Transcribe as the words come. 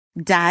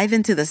Dive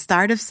into the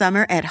start of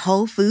summer at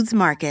Whole Foods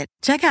Market.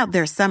 Check out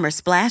their Summer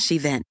Splash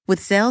event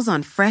with sales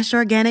on fresh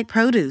organic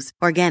produce,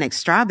 organic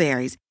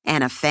strawberries,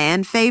 and a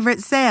fan favorite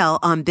sale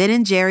on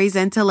Ben & Jerry's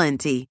and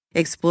Talenti.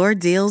 Explore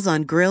deals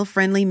on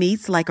grill-friendly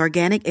meats like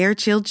organic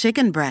air-chilled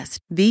chicken breast,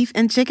 beef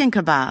and chicken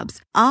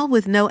kebabs, all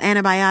with no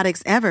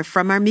antibiotics ever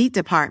from our meat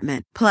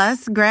department.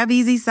 Plus, grab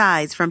easy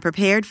sides from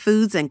prepared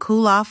foods and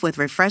cool off with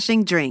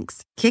refreshing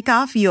drinks. Kick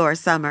off your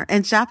summer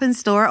and shop in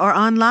store or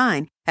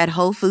online at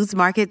Whole Foods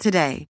Market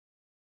today.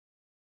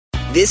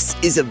 This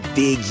is a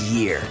big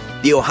year.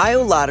 The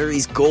Ohio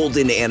Lottery's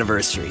golden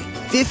anniversary.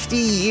 50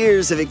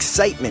 years of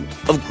excitement,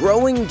 of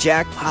growing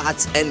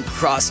jackpots and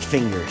crossed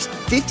fingers.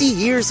 50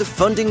 years of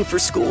funding for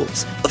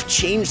schools, of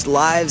changed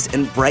lives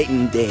and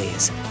brightened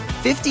days.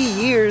 50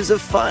 years of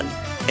fun,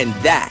 and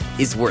that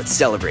is worth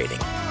celebrating.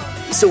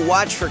 So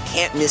watch for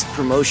can't-miss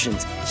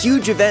promotions,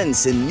 huge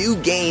events, and new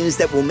games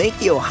that will make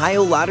the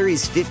Ohio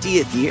Lottery's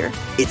 50th year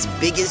its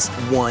biggest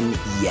one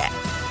yet.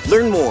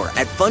 Learn more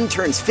at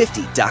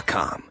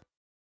funturns50.com.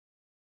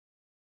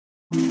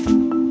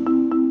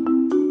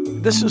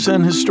 This is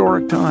an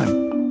historic time.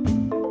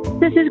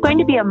 This is going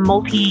to be a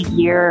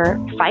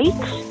multi-year fight.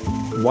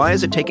 Why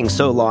is it taking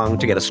so long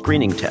to get a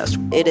screening test?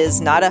 It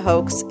is not a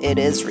hoax. It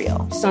is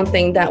real.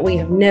 Something that we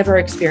have never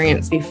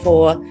experienced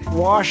before.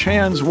 Wash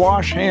hands,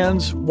 wash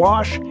hands,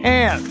 wash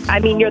hands. I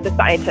mean, you're the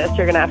scientist.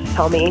 You're going to have to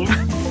tell me.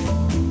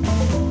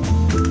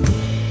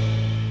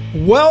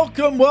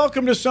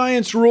 Welcome to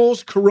Science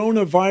Rules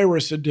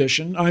Coronavirus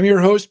Edition. I'm your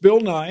host, Bill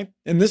Nye,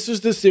 and this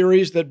is the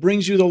series that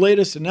brings you the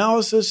latest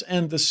analysis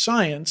and the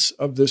science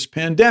of this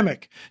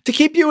pandemic to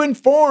keep you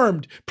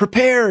informed,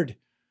 prepared,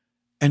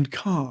 and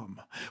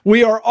calm.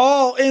 We are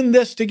all in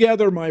this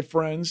together, my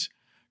friends.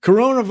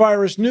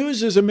 Coronavirus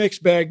news is a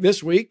mixed bag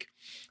this week.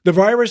 The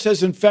virus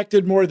has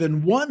infected more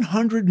than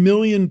 100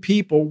 million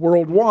people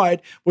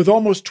worldwide, with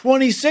almost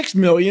 26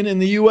 million in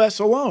the U.S.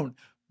 alone.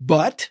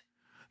 But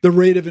the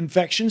rate of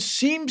infection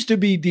seems to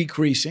be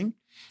decreasing.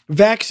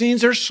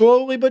 Vaccines are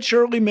slowly but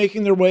surely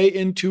making their way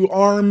into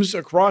arms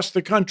across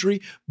the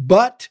country,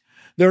 but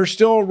there are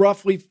still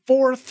roughly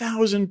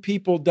 4,000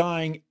 people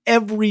dying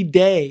every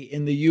day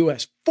in the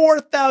U.S.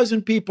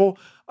 4,000 people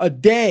a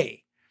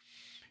day.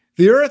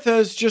 The Earth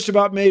has just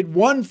about made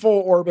one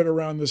full orbit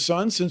around the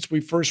sun since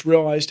we first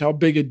realized how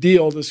big a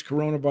deal this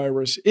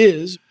coronavirus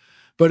is.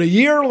 But a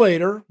year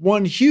later,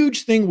 one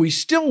huge thing we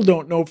still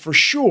don't know for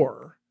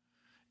sure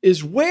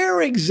is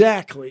where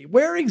exactly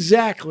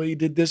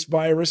did this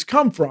virus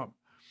come from?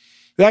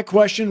 That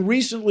question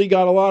recently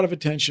got a lot of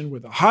attention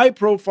with a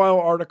high-profile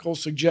article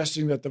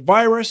suggesting that the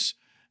virus,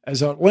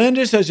 as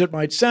outlandish as it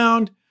might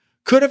sound,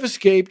 could have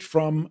escaped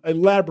from a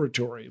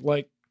laboratory,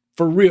 like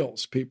for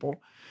reals,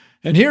 people.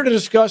 And here to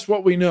discuss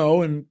what we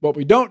know and what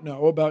we don't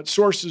know about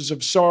sources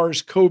of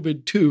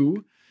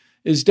SARS-CoV-2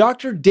 is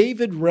Dr.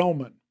 David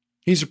Relman.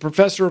 He's a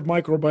professor of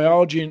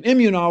microbiology and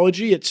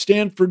immunology at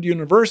Stanford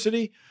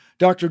University.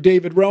 Dr.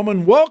 David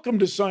Relman, welcome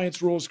to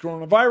Science Rules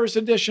Coronavirus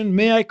Edition.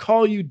 May I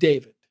call you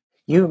David?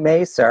 You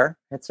may, sir.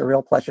 It's a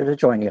real pleasure to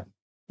join you.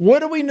 What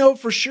do we know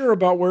for sure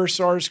about where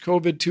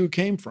SARS-CoV-2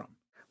 came from?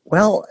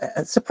 Well,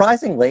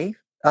 surprisingly,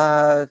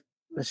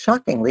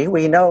 shockingly,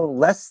 we know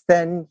less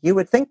than you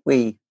would think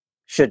we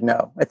should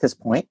know at this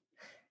point.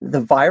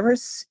 The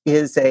virus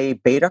is a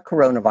beta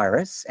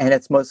coronavirus, and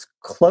its most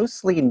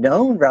closely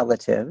known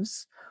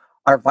relatives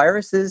are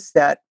viruses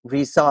that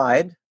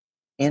reside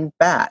in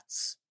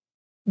bats.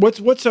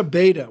 What's a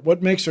beta?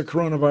 What makes a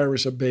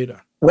coronavirus a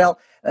beta? Well,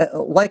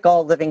 like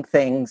all living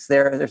things,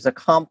 there's a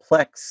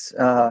complex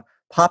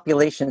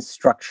population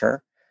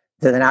structure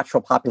to the natural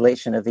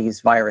population of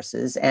these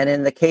viruses. And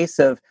in the case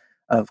of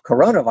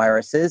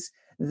coronaviruses,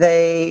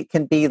 they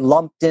can be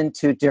lumped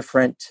into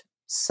different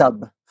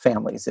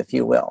subfamilies, if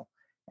you will.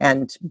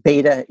 And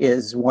beta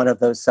is one of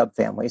those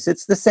subfamilies.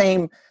 It's the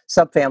same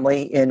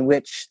subfamily in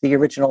which the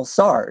original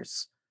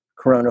SARS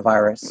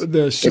coronavirus.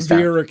 The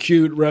severe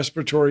acute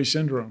respiratory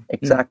syndrome.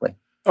 Exactly.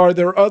 Yeah. Are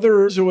there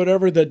others or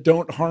whatever that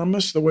don't harm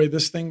us the way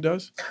this thing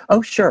does?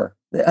 Oh, sure.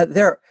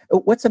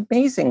 What's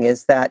amazing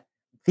is that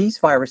these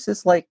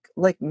viruses, like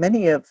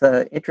many of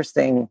the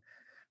interesting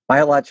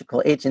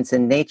biological agents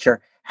in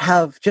nature,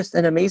 have just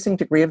an amazing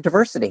degree of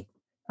diversity.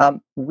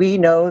 We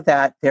know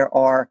that there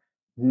are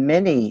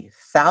many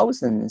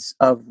thousands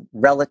of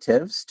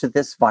relatives to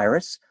this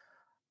virus,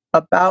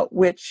 about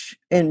which,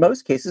 in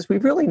most cases, we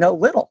really know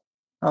little.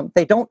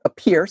 They don't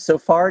appear so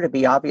far to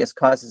be obvious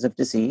causes of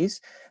disease.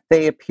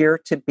 They appear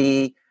to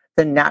be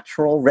the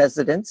natural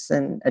residents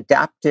and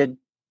adapted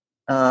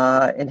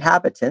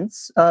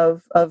inhabitants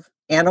of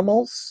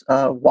animals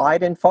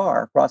wide and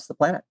far across the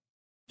planet.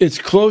 It's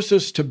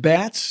closest to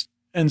bats.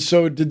 And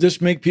so did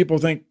this make people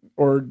think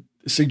or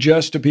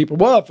suggest to people,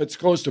 well, if it's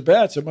close to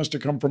bats, it must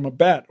have come from a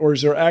bat? Or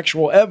is there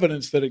actual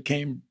evidence that it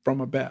came from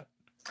a bat?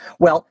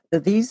 Well,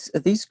 these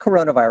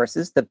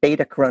coronaviruses, the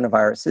beta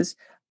coronaviruses,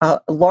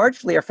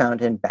 largely are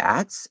found in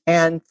bats,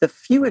 and the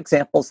few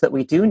examples that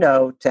we do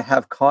know to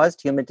have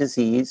caused human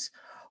disease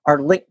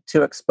are linked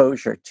to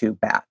exposure to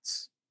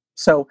bats.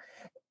 So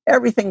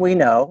everything we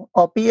know,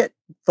 albeit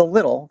the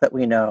little that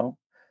we know,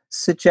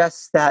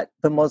 suggests that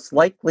the most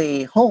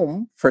likely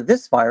home for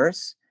this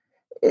virus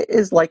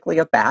is likely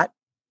a bat,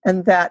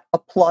 and that a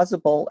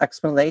plausible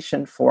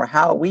explanation for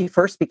how we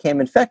first became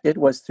infected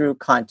was through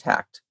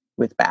contact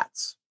with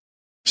bats.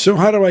 So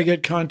how do I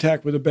get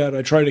contact with a bat?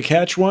 I try to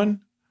catch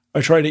one?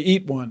 I try to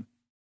eat one?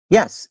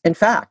 Yes, in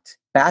fact,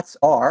 bats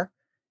are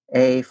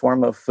a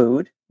form of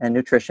food and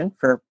nutrition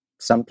for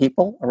some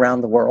people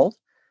around the world.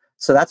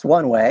 So that's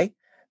one way.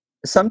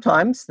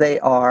 Sometimes they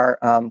are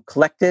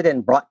collected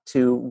and brought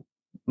to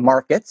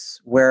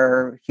markets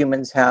where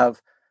humans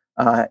have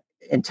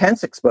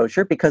intense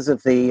exposure because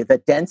of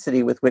the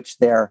density with which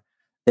they're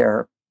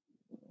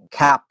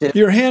captive.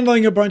 You're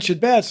handling a bunch of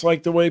bats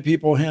like the way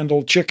people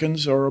handle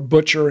chickens or a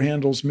butcher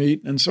handles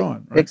meat and so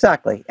on, right?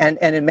 Exactly. And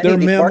in many they're of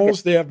these mammals,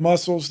 markets, they have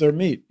muscles, they're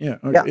meat. Yeah.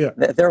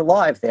 They're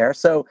live there.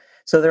 So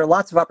there are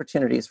lots of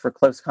opportunities for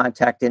close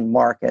contact in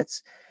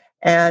markets.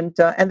 And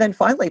then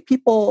finally,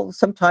 people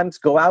sometimes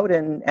go out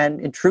and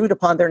intrude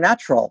upon their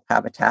natural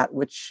habitat,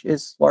 which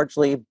is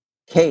largely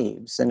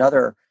caves and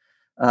other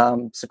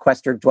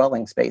sequestered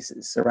dwelling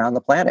spaces around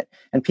the planet.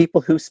 And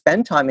people who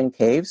spend time in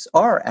caves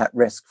are at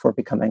risk for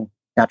becoming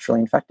naturally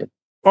infected.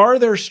 Are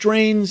there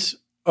strains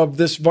of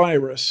this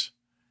virus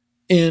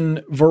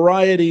in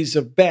varieties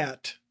of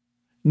bat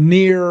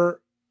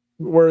near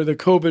where the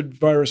COVID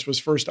virus was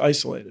first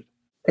isolated?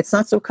 It's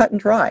not so cut and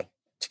dry.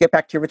 To get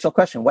back to your original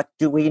question, what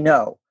do we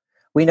know?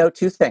 We know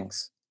two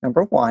things.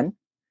 Number one,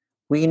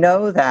 we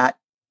know that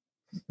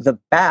the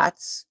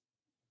bats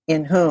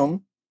in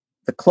whom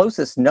the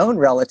closest known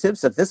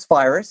relatives of this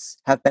virus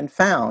have been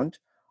found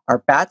are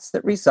bats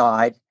that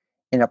reside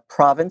in a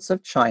province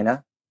of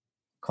China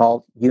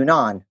called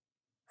Yunnan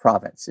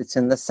province. It's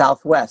in the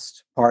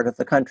southwest part of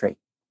the country.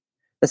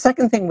 The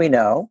second thing we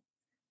know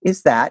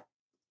is that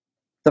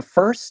the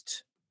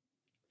first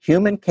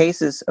human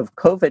cases of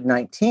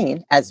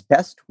COVID-19, as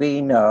best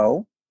we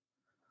know,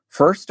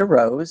 first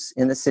arose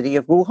in the city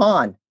of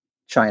Wuhan,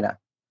 China.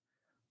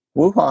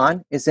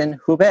 Wuhan is in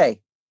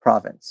Hubei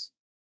province.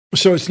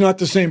 So it's not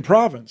the same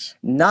province.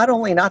 Not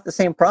only not the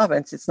same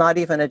province, it's not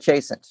even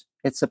adjacent.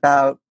 It's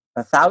about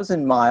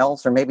 1,000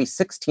 miles or maybe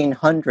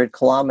 1,600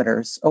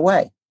 kilometers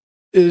away.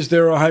 Is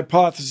there a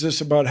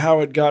hypothesis about how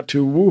it got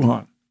to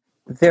Wuhan?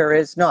 There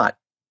is not.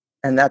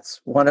 And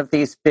that's one of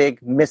these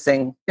big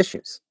missing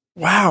issues.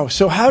 Wow.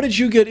 So how did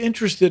you get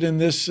interested in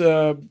this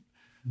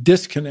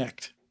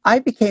disconnect? I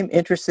became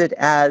interested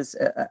as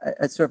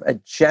a sort of a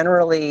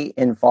generally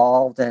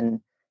involved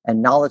and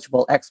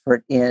knowledgeable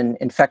expert in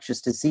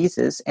infectious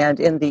diseases and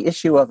in the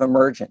issue of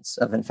emergence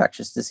of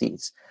infectious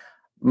disease.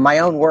 My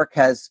own work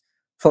has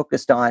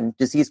focused on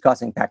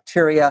disease-causing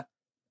bacteria,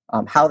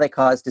 how they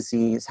cause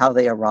disease, how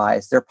they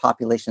arise, their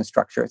population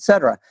structure, et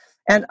cetera.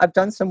 And I've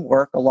done some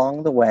work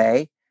along the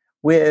way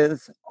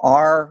with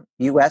our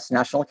U.S.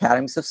 National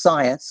Academies of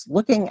Science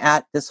looking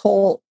at this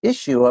whole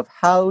issue of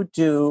how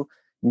do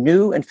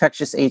new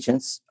infectious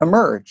agents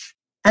emerge.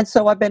 And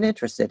so I've been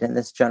interested in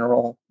this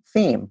general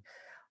theme.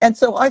 And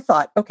so I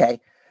thought, okay,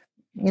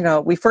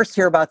 we first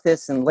hear about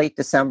this in late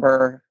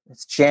December.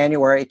 It's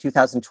January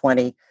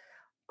 2020.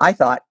 I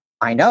thought,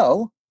 I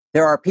know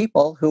there are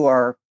people who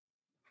are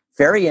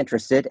very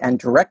interested and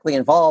directly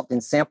involved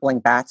in sampling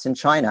bats in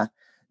China.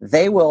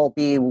 They will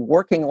be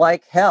working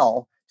like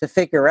hell to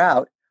figure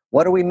out,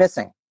 what are we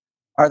missing?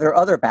 Are there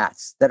other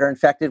bats that are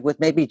infected with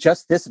maybe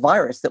just this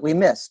virus that we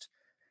missed?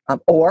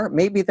 Or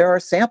maybe there are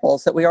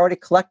samples that we already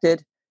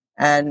collected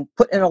and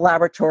put in a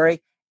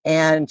laboratory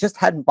and just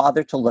hadn't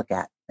bothered to look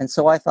at. And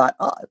so I thought,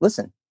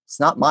 listen, it's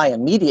not my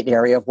immediate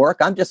area of work.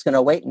 I'm just going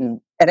to wait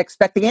and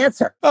expect the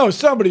answer. Oh,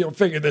 somebody will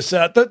figure this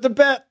out. The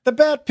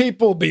bat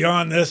people will be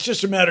on this. It's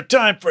just a matter of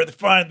time for to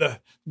find the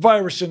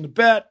virus in the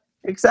bat.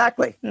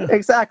 Exactly. Yeah.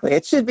 Exactly.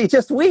 It should be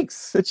just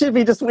weeks. It should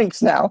be just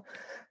weeks now.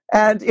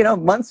 And,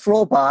 months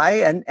roll by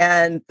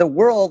and the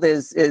world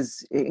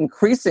is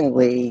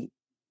increasingly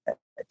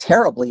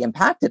terribly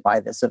impacted by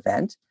this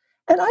event.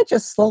 And I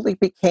just slowly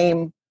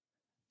became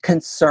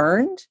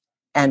concerned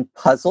and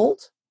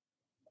puzzled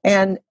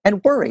and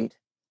worried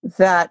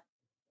that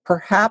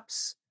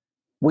perhaps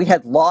we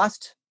had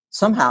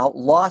somehow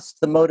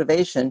lost the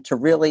motivation to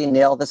really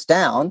nail this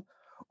down,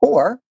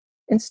 or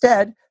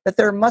instead that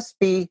there must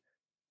be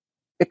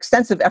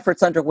extensive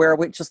efforts underway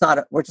we're just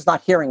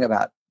not hearing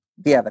about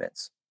the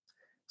evidence.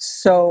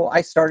 So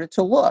I started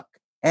to look,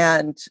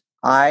 and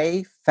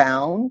I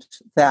found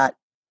that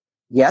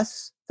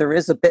yes, there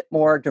is a bit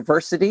more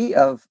diversity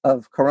of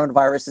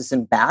coronaviruses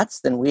in bats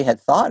than we had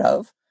thought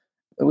of,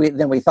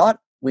 than we thought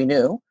we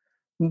knew,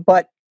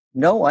 but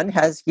no one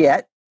has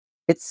yet,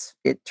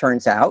 it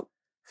turns out,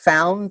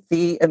 found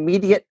the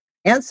immediate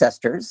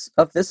ancestors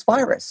of this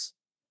virus.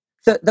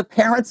 The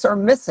parents are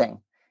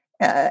missing.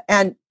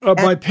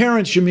 By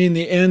parents, you mean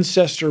the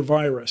ancestor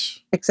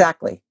virus?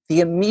 Exactly. The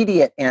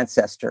immediate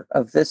ancestor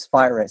of this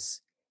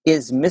virus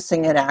is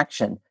missing in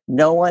action.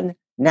 No one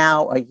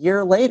now, a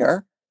year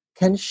later,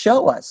 can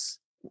show us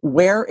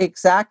where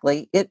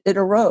exactly it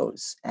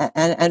arose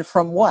and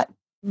from what.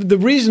 the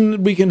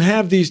reason we can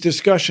have these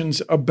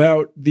discussions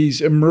about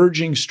these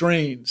emerging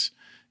strains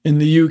in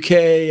the UK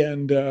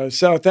and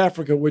South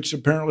Africa, which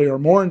apparently are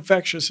more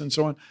infectious and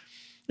so on,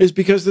 is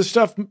because these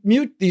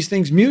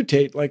things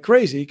mutate like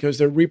crazy because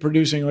they're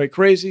reproducing like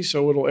crazy.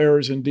 So little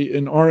errors in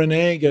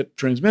RNA get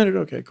transmitted.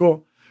 Okay,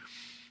 cool.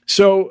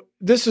 So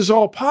this is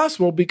all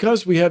possible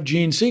because we have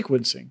gene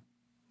sequencing,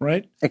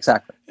 right?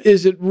 Exactly.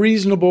 Is it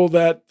reasonable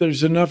that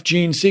there's enough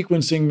gene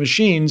sequencing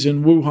machines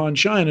in Wuhan,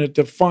 China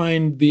to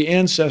find the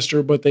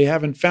ancestor, but they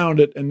haven't found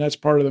it, and that's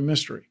part of the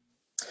mystery?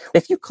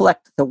 If you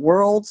collect the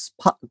world's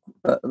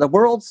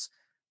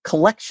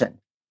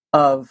collection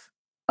of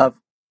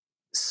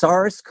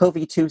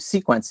SARS-CoV-2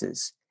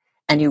 sequences,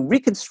 and you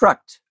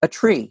reconstruct a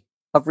tree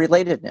of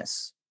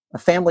relatedness, a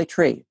family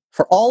tree,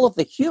 for all of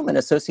the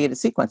human-associated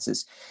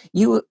sequences,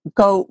 you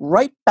go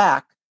right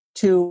back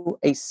to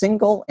a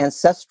single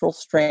ancestral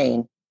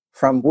strain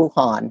from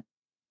Wuhan,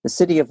 the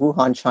city of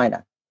Wuhan,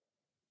 China.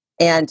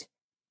 And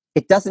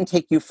it doesn't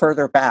take you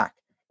further back.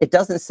 It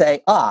doesn't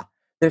say,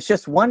 there's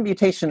just one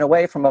mutation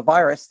away from a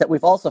virus that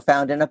we've also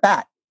found in a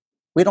bat.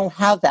 We don't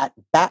have that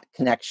bat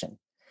connection.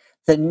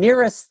 The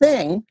nearest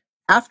thing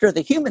after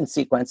the human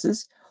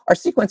sequences are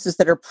sequences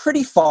that are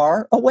pretty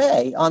far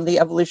away on the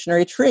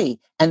evolutionary tree,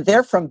 and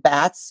they're from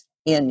bats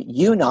in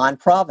Yunnan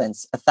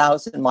province,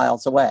 1,000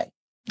 miles away.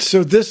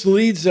 So this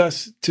leads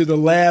us to the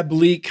lab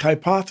leak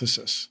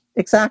hypothesis.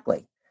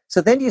 Exactly.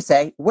 So then you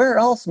say, where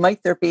else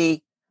might there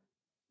be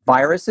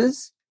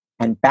viruses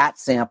and bat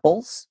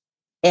samples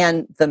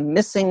and the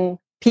missing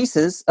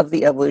pieces of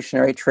the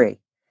evolutionary tree?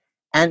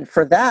 And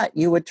for that,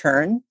 you would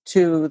turn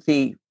to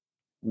the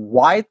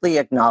widely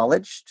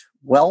acknowledged,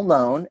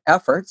 well-known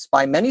efforts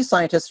by many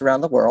scientists around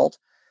the world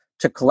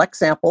to collect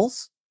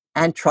samples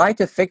and try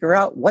to figure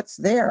out what's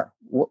there.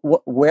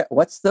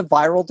 What's the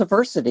viral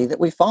diversity that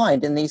we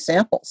find in these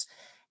samples?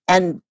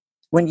 And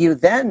when you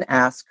then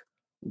ask,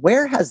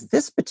 where has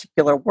this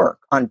particular work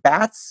on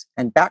bats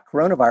and bat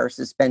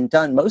coronaviruses been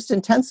done most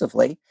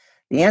intensively?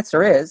 The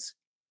answer is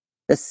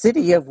the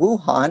city of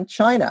Wuhan,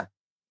 China.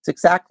 It's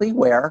exactly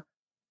where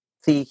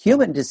the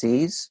human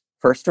disease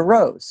first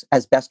arose,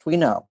 as best we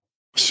know.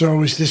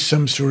 So is this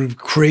some sort of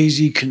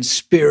crazy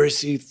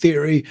conspiracy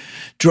theory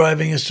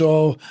driving us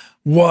all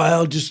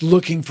wild, just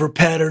looking for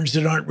patterns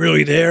that aren't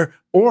really there?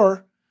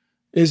 Or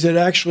is it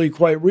actually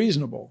quite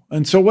reasonable?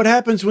 And so what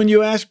happens when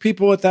you ask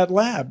people at that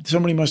lab?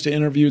 Somebody must have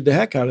interviewed the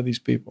heck out of these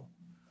people.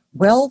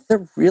 Well,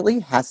 there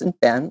really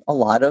hasn't been a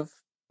lot of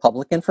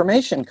public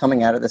information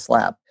coming out of this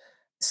lab.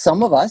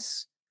 Some of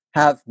us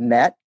have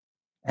met,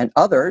 and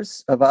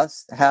others of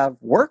us have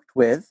worked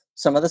with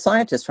some of the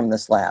scientists from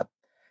this lab.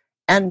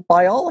 And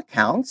by all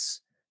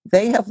accounts,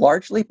 they have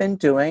largely been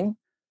doing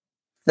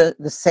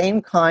the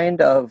same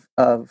kind of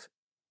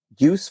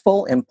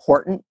useful,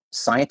 important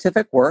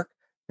scientific work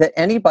that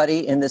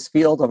anybody in this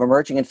field of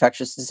emerging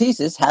infectious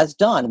diseases has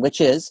done, which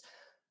is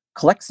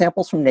collect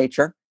samples from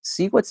nature,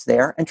 see what's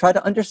there, and try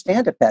to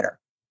understand it better.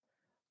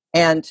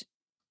 And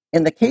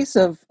in the case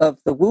of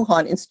the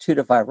Wuhan Institute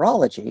of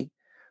Virology,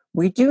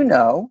 we do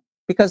know,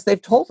 because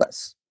they've told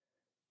us,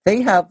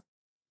 they have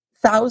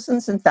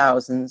thousands and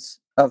thousands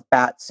of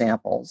bat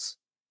samples,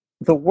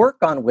 the work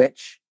on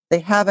which they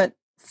haven't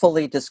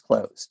fully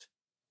disclosed.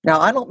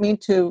 Now, I don't mean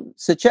to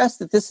suggest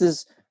that this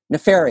is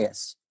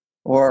nefarious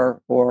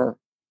or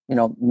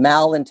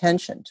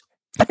malintentioned.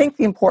 I think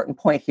the important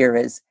point here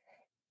is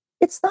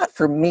it's not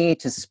for me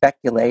to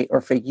speculate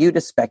or for you to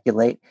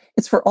speculate.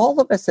 It's for all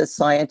of us as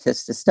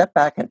scientists to step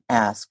back and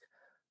ask,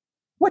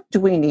 what do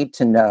we need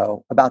to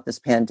know about this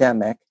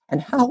pandemic,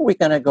 and how are we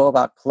going to go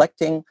about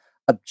collecting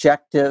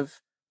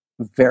objective,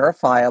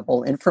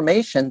 verifiable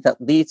information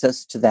that leads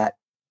us to that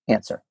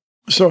answer?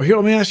 So here,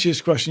 let me ask you this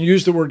question. You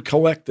used the word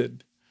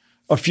collected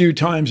a few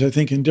times, I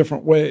think, in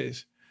different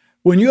ways.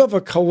 When you have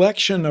a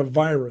collection of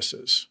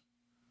viruses,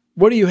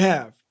 what do you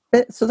have?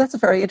 So that's a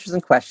very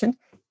interesting question.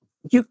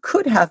 You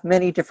could have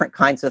many different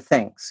kinds of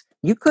things.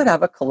 You could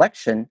have a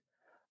collection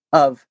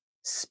of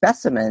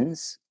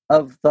specimens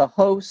of the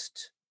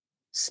host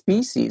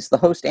species, the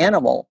host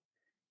animal,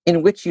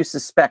 in which you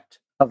suspect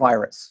a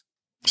virus.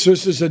 So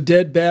this is a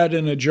dead bat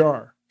in a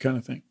jar kind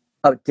of thing.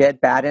 A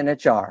dead bat in a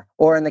jar.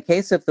 Or in the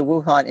case of the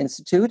Wuhan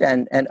Institute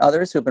and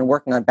others who have been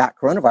working on bat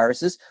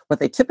coronaviruses, what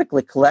they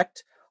typically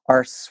collect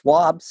are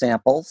swab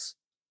samples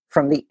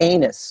from the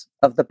anus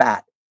of the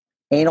bat,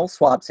 anal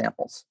swab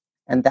samples.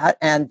 And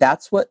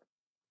that's what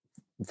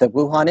the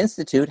Wuhan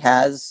Institute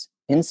has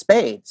in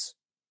spades,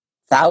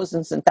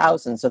 thousands and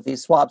thousands of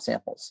these swab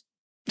samples.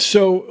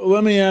 So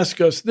let me ask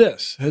us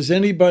this. Has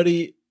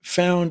anybody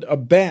found a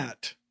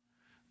bat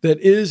that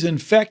is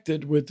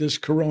infected with this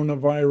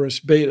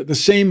coronavirus beta, the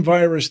same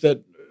virus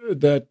that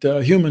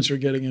humans are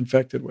getting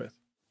infected with?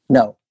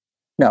 No,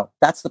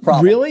 that's the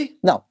problem. Really?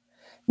 No.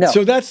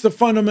 So that's the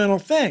fundamental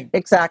thing.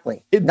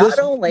 Exactly.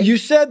 You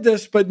said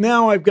this, but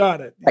now I've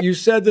got it. You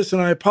said this,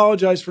 and I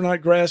apologize for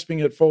not grasping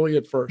it fully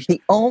at first.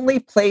 The only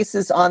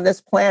places on this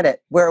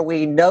planet where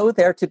we know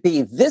there to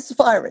be this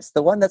virus,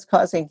 the one that's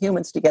causing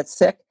humans to get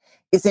sick,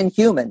 is in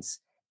humans.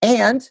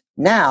 And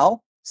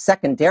now,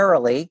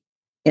 secondarily,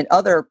 in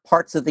other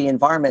parts of the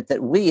environment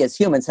that we as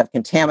humans have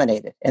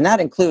contaminated. And that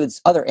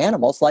includes other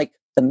animals like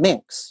the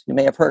minks. You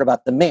may have heard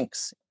about the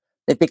minks.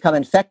 They've become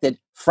infected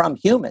from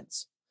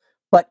humans.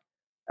 But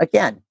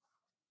again,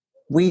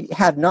 we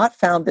have not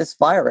found this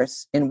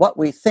virus in what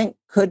we think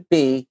could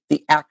be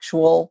the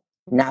actual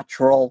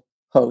natural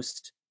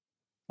host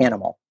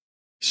animal.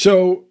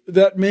 So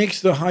that makes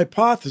the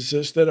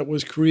hypothesis that it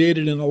was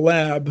created in a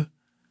lab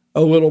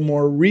a little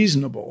more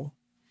reasonable.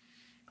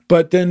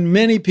 But then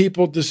many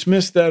people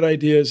dismiss that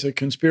idea as a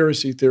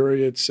conspiracy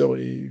theory. It's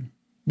silly.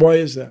 Why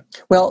is that?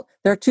 Well,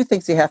 there are two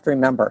things you have to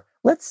remember.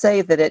 Let's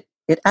say that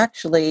it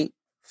actually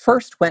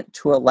first went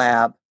to a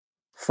lab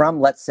from,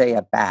 let's say,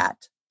 a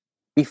bat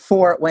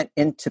before it went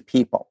into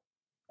people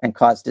and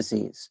caused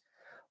disease.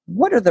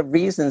 What are the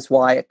reasons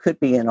why it could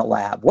be in a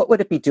lab? What would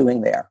it be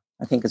doing there?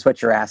 I think is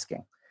what you're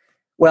asking.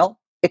 Well,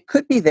 it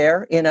could be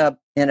there in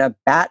a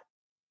bat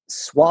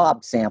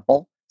swab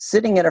sample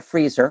sitting in a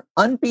freezer,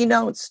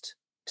 unbeknownst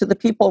to the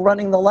people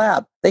running the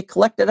lab. They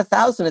collected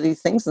 1,000 of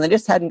these things and they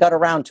just hadn't got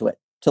around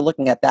to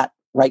looking at that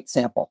right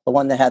sample, the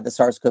one that had the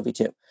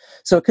SARS-CoV-2.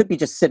 So it could be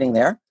just sitting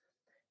there.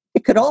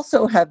 It could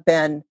also have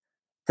been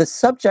the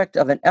subject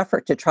of an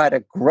effort to try to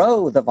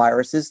grow the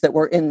viruses that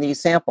were in these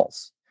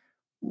samples.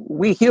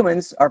 We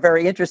humans are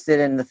very interested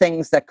in the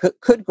things that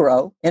could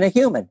grow in a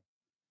human.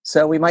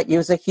 So we might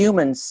use a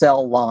human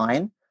cell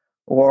line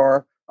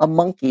or a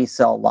monkey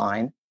cell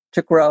line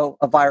to grow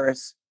a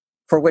virus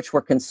for which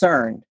we're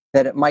concerned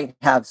that it might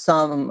have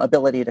some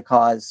ability to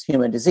cause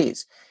human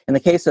disease. In the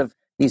case of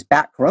these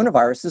bat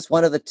coronaviruses,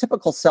 one of the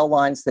typical cell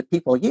lines that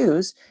people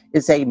use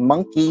is a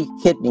monkey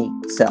kidney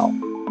cell.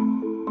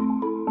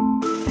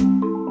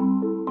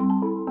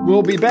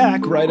 We'll be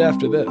back right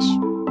after this.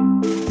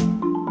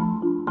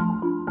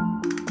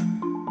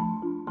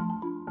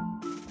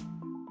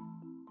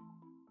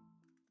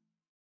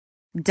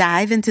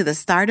 Dive into the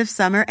start of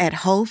summer at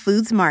Whole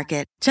Foods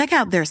Market. Check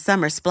out their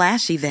summer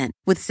splash event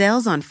with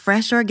sales on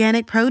fresh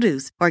organic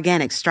produce,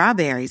 organic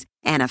strawberries,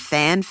 and a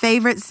fan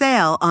favorite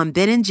sale on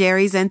Ben &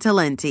 Jerry's and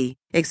Talenti.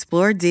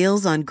 Explore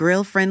deals on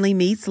grill-friendly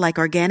meats like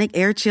organic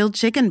air-chilled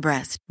chicken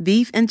breast,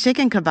 beef and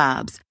chicken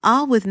kebabs,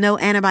 all with no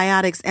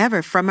antibiotics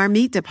ever from our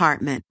meat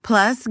department.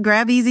 Plus,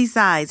 grab easy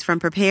sides from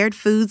prepared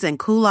foods and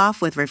cool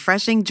off with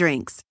refreshing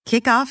drinks.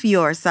 Kick off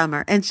your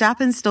summer and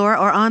shop in store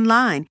or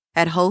online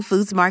at Whole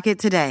Foods Market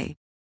today.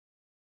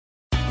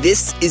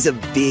 This is a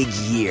big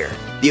year.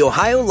 The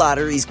Ohio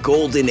Lottery's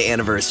golden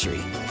anniversary.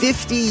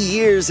 50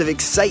 years of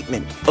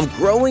excitement, of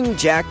growing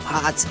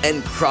jackpots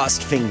and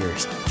crossed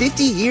fingers.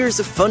 50 years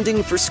of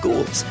funding for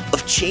schools,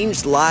 of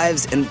changed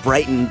lives and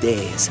brightened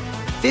days.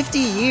 50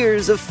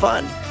 years of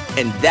fun,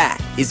 and that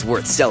is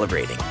worth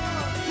celebrating.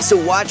 So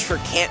watch for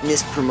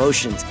can't-miss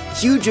promotions,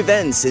 huge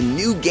events, and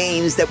new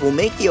games that will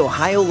make the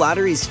Ohio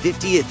Lottery's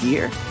 50th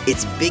year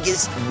its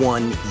biggest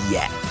one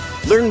yet.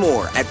 Learn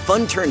more at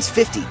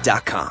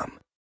funturns50.com.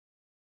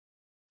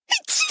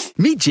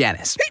 Meet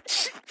Janice.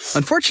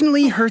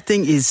 Unfortunately, her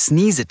thing is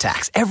sneeze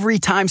attacks every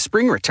time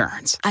spring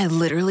returns. I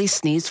literally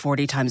sneezed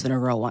 40 times in a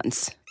row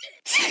once.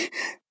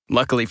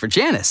 Luckily for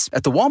Janice,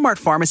 at the Walmart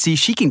pharmacy,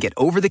 she can get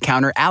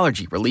over-the-counter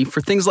allergy relief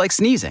for things like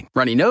sneezing,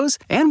 runny nose,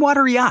 and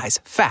watery eyes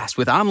fast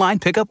with online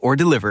pickup or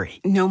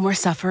delivery. No more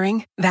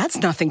suffering? That's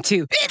nothing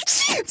to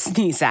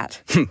sneeze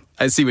at.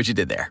 I see what you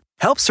did there.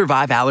 Help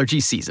survive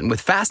allergy season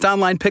with fast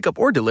online pickup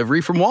or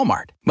delivery from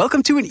Walmart.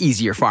 Welcome to an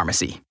easier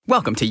pharmacy.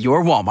 Welcome to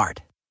your Walmart.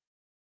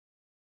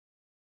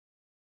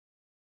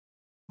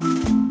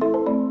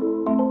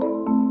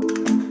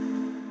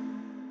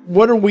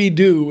 What do we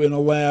do in a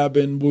lab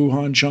in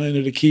Wuhan,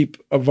 China, to keep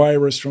a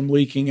virus from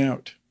leaking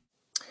out?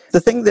 The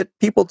thing that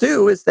people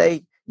do is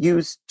they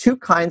use two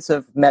kinds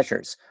of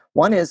measures.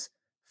 One is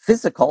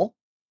physical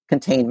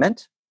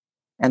containment,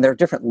 and there are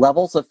different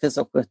levels of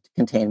physical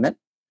containment.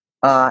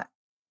 And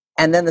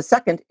then the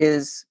second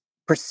is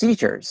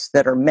procedures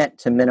that are meant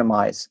to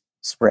minimize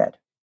spread.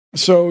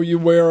 So you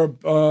wear a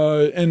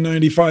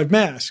N95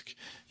 mask.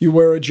 You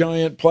wear a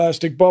giant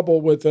plastic bubble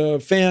with a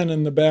fan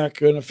in the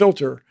back and a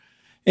filter.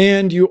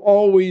 And you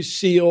always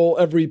seal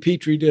every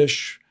Petri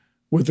dish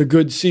with a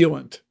good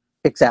sealant.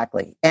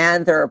 Exactly.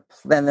 And there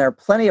are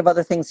plenty of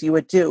other things you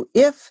would do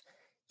if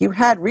you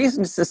had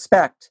reason to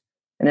suspect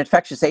an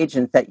infectious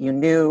agent that you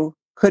knew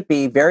could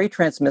be very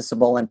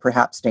transmissible and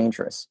perhaps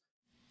dangerous.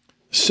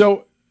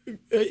 So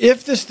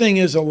if this thing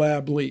is a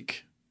lab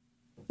leak,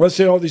 let's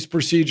say all these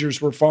procedures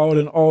were followed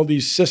and all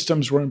these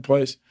systems were in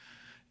place,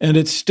 and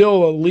it's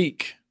still a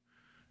leak,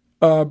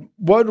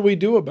 what do we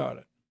do about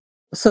it?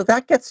 So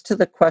that gets to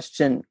the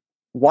question,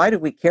 why do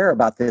we care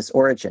about this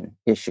origin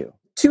issue?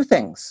 Two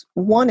things.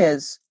 One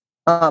is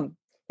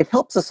it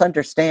helps us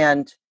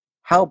understand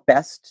how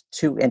best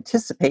to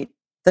anticipate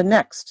the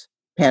next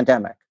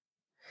pandemic.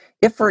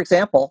 If, for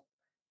example,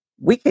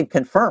 we can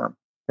confirm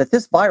that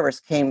this virus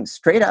came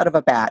straight out of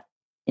a bat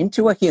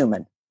into a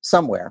human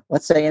somewhere,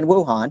 let's say in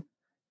Wuhan,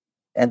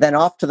 and then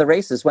off to the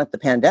races went the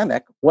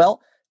pandemic,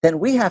 well, then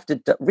we have to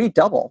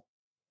redouble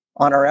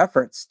on our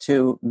efforts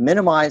to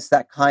minimize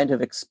that kind of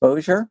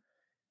exposure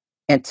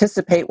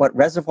anticipate what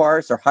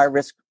reservoirs are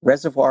high-risk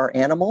reservoir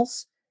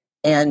animals,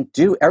 and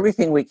do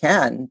everything we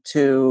can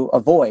to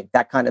avoid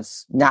that kind of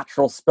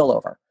natural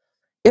spillover.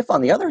 If,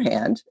 on the other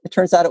hand, it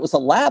turns out it was a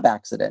lab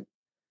accident,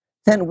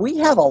 then we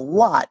have a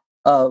lot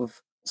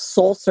of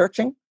soul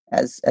searching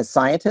as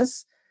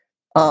scientists,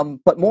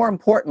 but more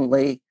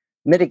importantly,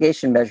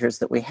 mitigation measures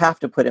that we have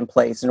to put in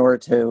place in order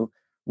to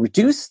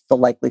reduce the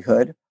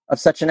likelihood of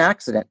such an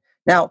accident.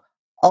 Now,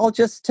 I'll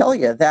just tell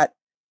you that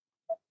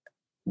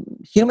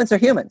humans are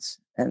humans,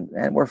 and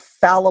we're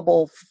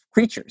fallible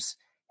creatures.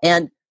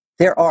 And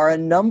there are a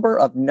number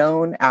of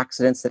known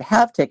accidents that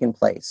have taken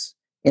place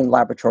in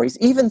laboratories,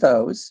 even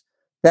those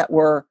that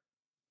were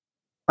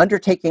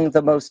undertaking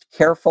the most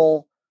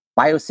careful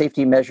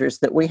biosafety measures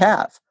that we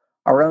have.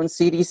 Our own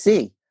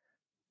CDC,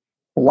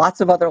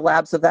 lots of other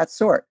labs of that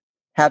sort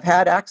have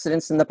had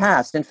accidents in the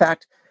past. In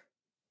fact,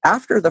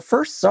 after the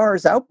first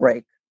SARS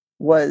outbreak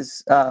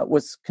was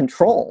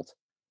controlled,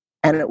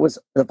 and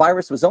the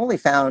virus was only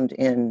found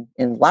in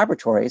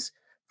laboratories,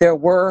 there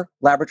were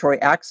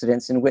laboratory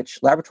accidents in which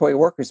laboratory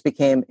workers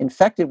became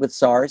infected with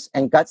SARS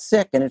and got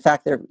sick, and in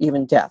fact, there are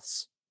even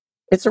deaths.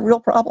 It's a real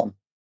problem.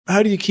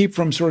 How do you keep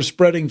from sort of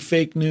spreading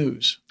fake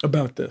news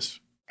about this?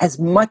 As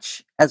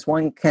much as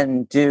one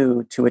can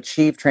do to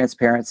achieve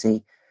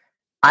transparency,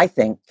 I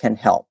think can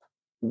help.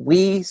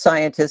 We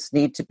scientists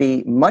need to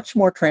be much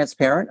more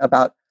transparent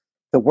about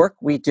the work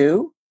we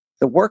do,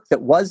 the work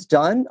that was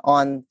done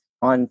on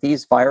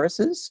these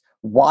viruses,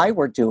 why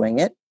we're doing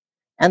it,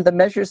 and the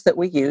measures that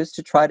we use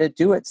to try to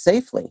do it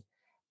safely,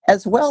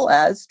 as well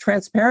as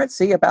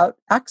transparency about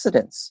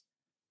accidents.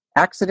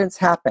 Accidents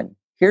happen.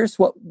 Here's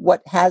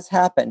what has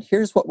happened.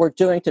 Here's what we're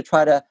doing to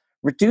try to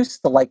reduce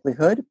the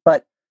likelihood,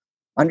 but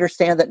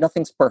understand that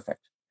nothing's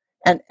perfect.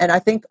 And I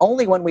think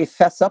only when we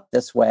fess up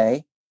this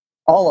way,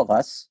 all of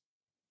us,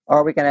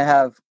 are we going to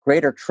have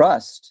greater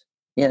trust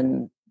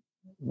in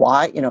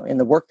in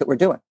the work that we're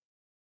doing.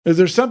 Is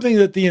there something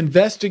that the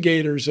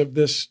investigators of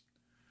this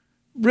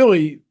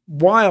really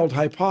wild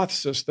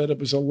hypothesis that it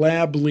was a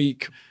lab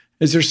leak,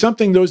 is there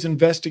something those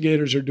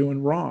investigators are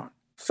doing wrong?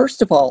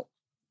 First of all,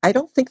 I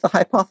don't think the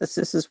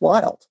hypothesis is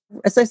wild.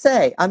 As I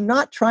say, I'm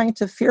not trying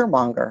to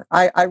fearmonger.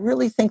 I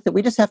really think that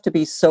we just have to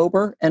be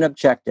sober and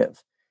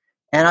objective.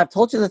 And I've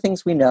told you the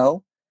things we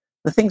know.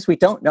 The things we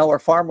don't know are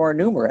far more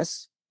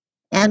numerous.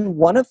 And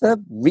one of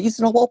the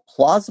reasonable,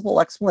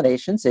 plausible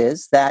explanations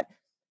is that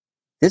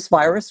this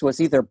virus was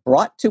either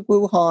brought to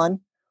Wuhan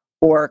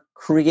or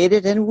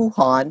created in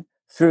Wuhan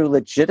through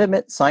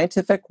legitimate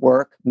scientific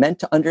work meant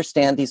to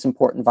understand these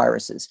important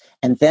viruses.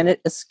 And then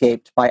it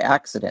escaped by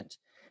accident.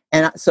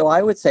 And so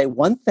I would say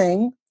one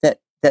thing that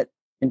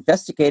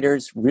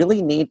investigators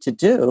really need to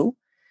do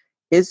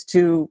is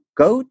to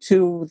go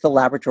to the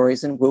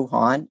laboratories in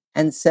Wuhan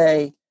and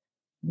say,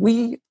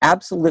 we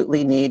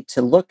absolutely need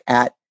to look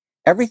at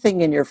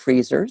everything in your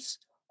freezers,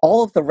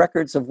 all of the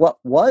records of what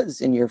was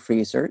in your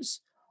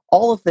freezers,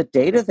 all of the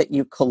data that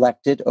you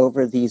collected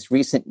over these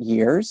recent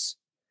years,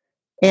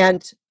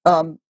 and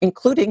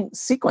including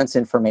sequence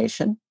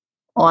information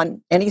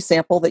on any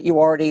sample that you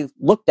already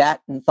looked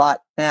at and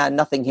thought,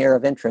 nothing here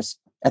of interest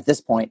at this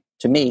point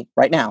to me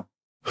right now.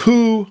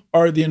 Who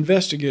are the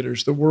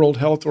investigators? The World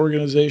Health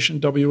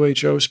Organization,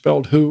 WHO,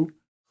 spelled WHO?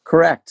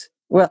 Correct.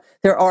 Well,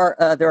 there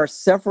are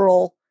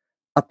several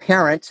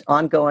apparent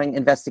ongoing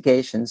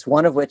investigations,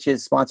 one of which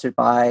is sponsored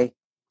by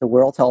the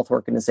World Health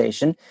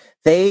Organization.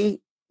 They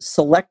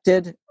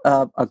selected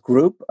a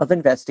group of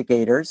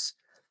investigators,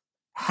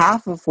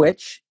 half of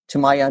which, to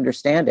my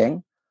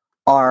understanding,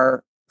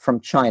 are from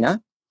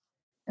China,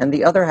 and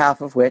the other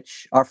half of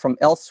which are from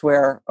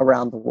elsewhere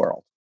around the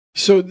world.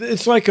 So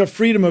it's like a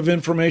freedom of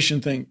information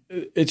thing.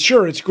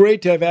 It's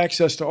great to have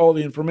access to all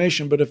the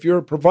information, but if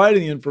you're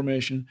providing the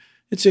information,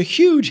 it's a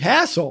huge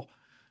hassle.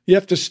 You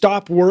have to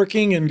stop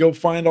working and go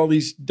find all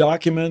these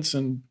documents.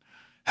 And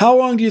how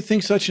long do you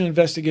think such an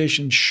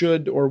investigation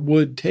should or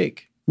would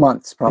take?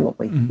 Months,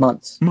 probably.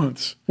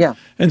 Months. Yeah.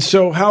 And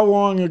so how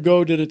long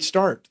ago did it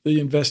start,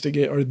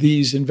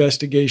 these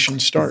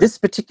investigations start? This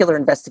particular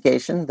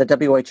investigation, the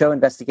WHO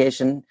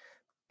investigation,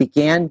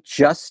 began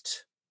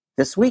just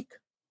this week.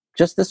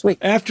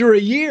 After a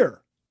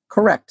year?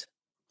 Correct.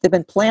 They've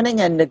been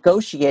planning and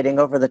negotiating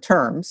over the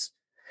terms,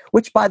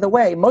 which, by the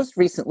way, most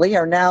recently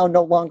are now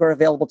no longer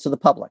available to the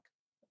public.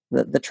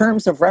 The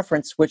terms of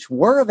reference, which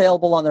were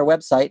available on their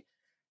website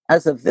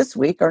as of this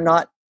week, are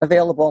not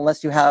available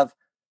unless you have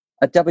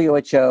a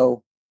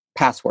WHO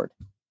password.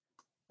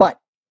 But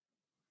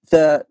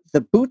the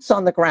boots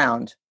on the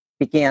ground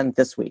began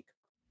this week.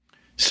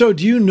 So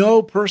do you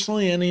know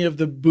personally any of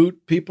the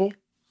boot people?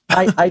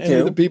 I do. Any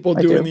of the people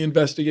doing the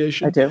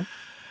investigation? I do.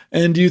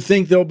 And do you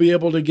think they'll be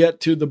able to get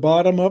to the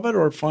bottom of it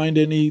or find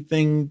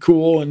anything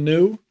cool and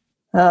new?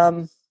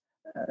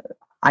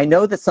 I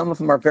know that some of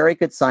them are very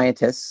good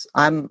scientists.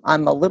 I'm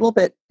a little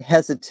bit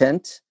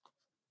hesitant.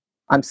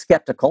 I'm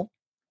skeptical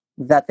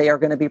that they are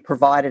going to be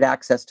provided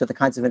access to the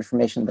kinds of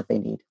information that they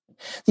need.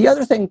 The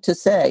other thing to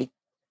say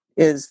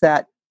is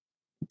that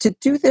to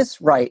do this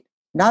right,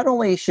 not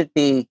only should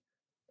be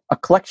a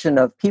collection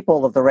of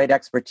people of the right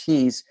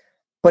expertise,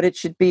 but it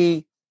should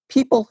be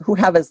people who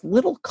have as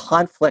little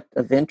conflict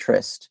of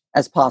interest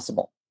as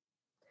possible.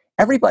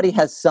 Everybody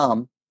has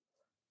some,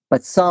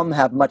 but some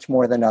have much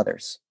more than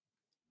others.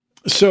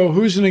 So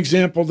who's an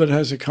example that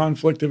has a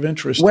conflict of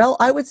interest? Well,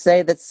 I would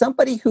say that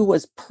somebody who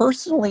was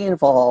personally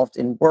involved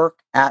in work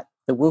at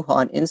the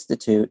Wuhan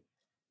Institute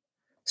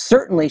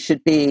certainly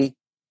should be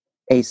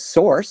a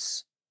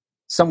source,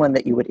 someone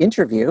that you would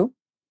interview,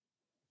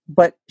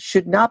 but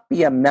should not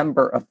be a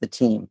member of the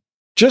team.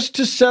 Just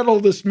to settle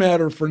this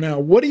matter for now,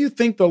 what do you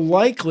think the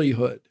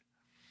likelihood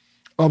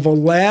of a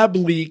lab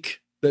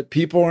leak that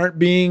people aren't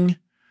being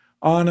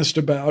honest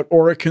about,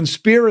 or a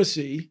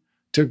conspiracy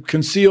to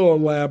conceal a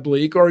lab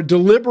leak, or a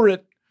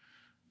deliberate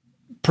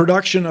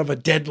production of a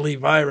deadly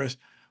virus?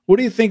 What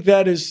do you think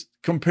that is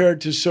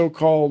compared to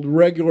so-called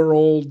regular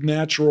old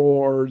natural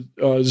or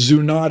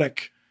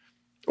zoonotic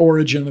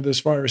origin of this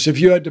virus? If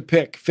you had to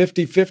pick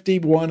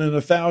 50-50, 1 in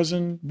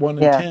 1,000, 1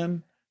 in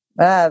 10?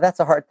 That's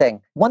a hard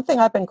thing. One thing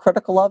I've been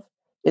critical of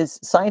is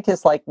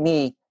scientists like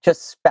me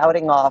just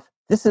spouting off,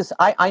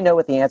 I know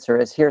what the answer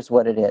is, here's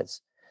what it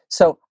is.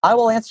 So I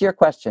will answer your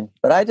question,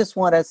 but I just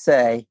want to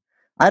say,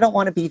 I don't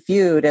want to be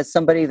viewed as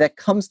somebody that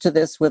comes to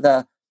this with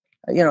a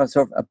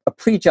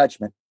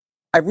prejudgment.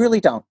 I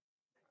really don't.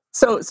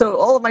 So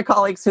all of my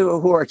colleagues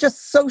who are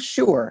just so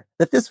sure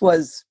that this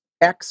was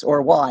X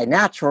or Y,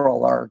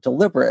 natural or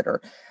deliberate,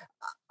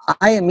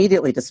 I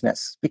immediately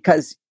dismiss,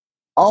 because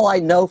all I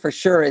know for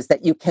sure is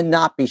that you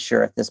cannot be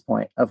sure at this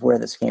point of where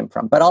this came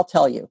from. But I'll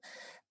tell you,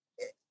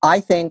 I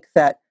think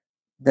that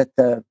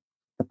the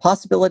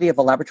possibility of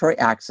a laboratory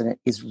accident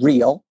is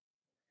real.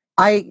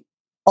 I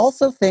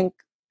also think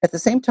at the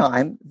same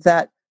time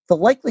that the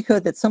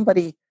likelihood that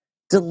somebody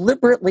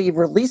deliberately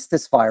released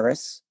this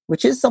virus,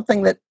 which is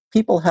something that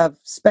people have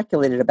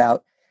speculated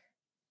about,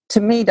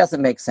 to me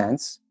doesn't make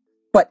sense.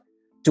 But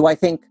do I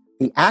think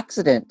the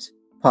accident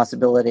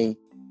possibility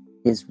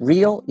is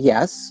real?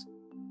 Yes.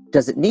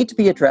 Does it need to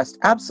be addressed?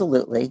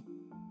 Absolutely.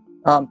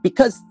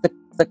 Because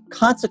the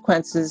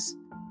consequences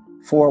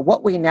for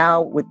what we now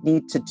would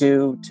need to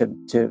do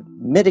to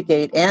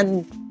mitigate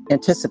and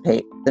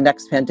anticipate the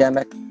next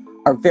pandemic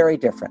are very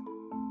different.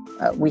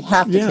 We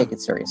have to take it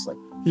seriously.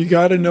 You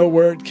got to know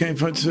where it came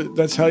from.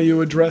 That's how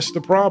you address the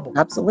problem.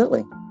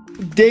 Absolutely.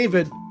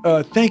 David,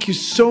 thank you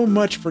so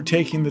much for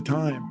taking the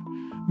time.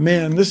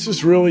 Man, this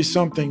is really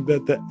something,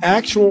 that the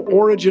actual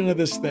origin of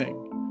this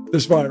thing,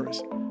 this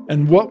virus,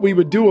 and what we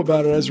would do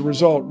about it as a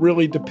result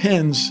really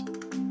depends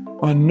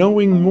on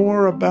knowing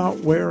more about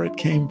where it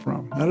came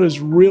from. That is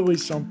really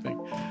something.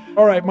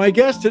 All right, my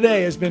guest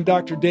today has been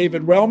Dr.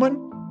 David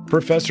Wellman,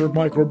 professor of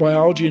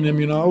microbiology and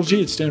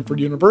immunology at Stanford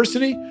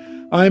University.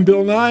 I'm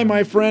Bill Nye,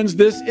 my friends.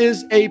 This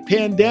is a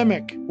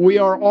pandemic. We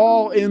are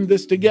all in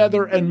this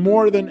together, and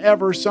more than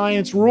ever,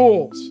 science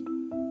rules.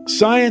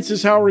 Science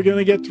is how we're going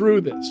to get through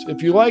this.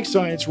 If you like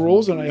Science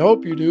Rules, and I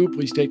hope you do,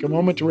 please take a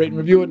moment to rate and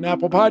review it in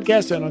Apple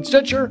Podcasts and on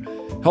Stitcher.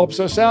 Helps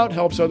us out,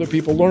 helps other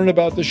people learn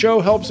about the show,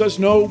 helps us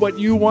know what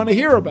you want to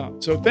hear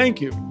about. So thank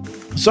you.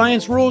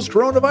 Science Rules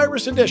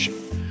Coronavirus Edition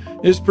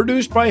is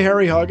produced by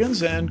Harry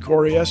Huggins and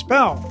Corey S.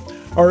 Powell.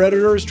 Our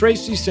editor is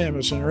Tracy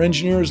Samuelson. Our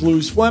engineer is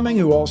Luz Fleming,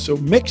 who also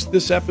mixed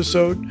this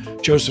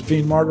episode.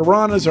 Josephine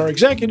Margarana is our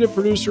executive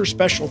producer.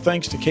 Special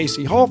thanks to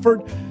Casey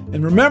Halford.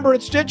 And remember,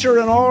 at Stitcher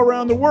and all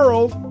around the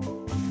world,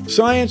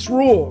 Science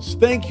rules.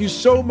 Thank you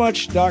so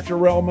much, Dr.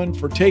 Wellman,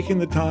 for taking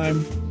the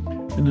time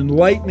and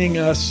enlightening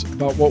us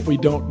about what we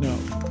don't know.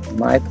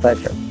 My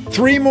pleasure.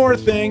 3 more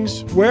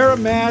things. Wear a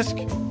mask,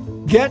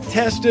 get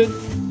tested,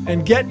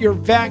 and get your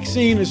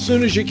vaccine as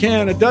soon as you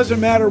can. It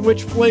doesn't matter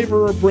which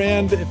flavor or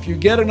brand. If you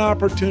get an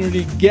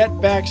opportunity, get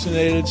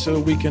vaccinated so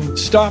we can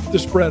stop the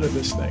spread of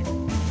this thing.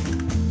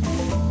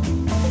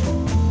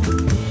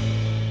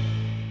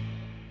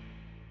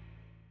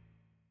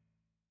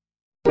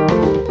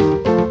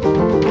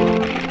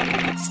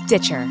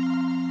 Stitcher.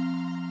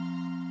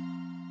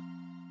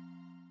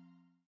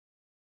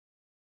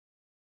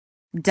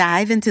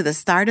 Dive into the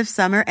start of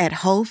summer at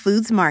Whole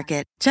Foods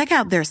Market. Check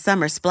out their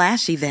Summer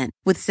Splash event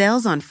with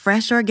sales on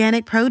fresh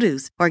organic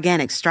produce,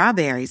 organic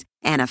strawberries,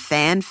 and a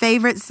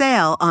fan-favorite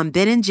sale on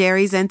Ben &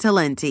 Jerry's and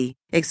Talenti.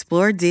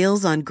 Explore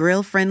deals on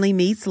grill-friendly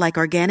meats like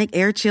organic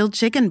air-chilled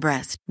chicken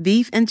breast,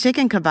 beef and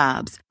chicken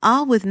kebabs,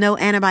 all with no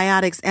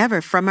antibiotics ever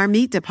from our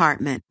meat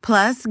department.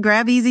 Plus,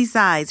 grab easy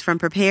sides from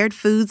prepared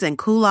foods and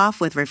cool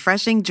off with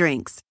refreshing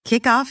drinks.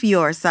 Kick off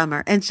your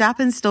summer and shop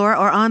in store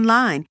or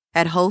online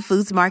at Whole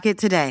Foods Market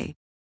today.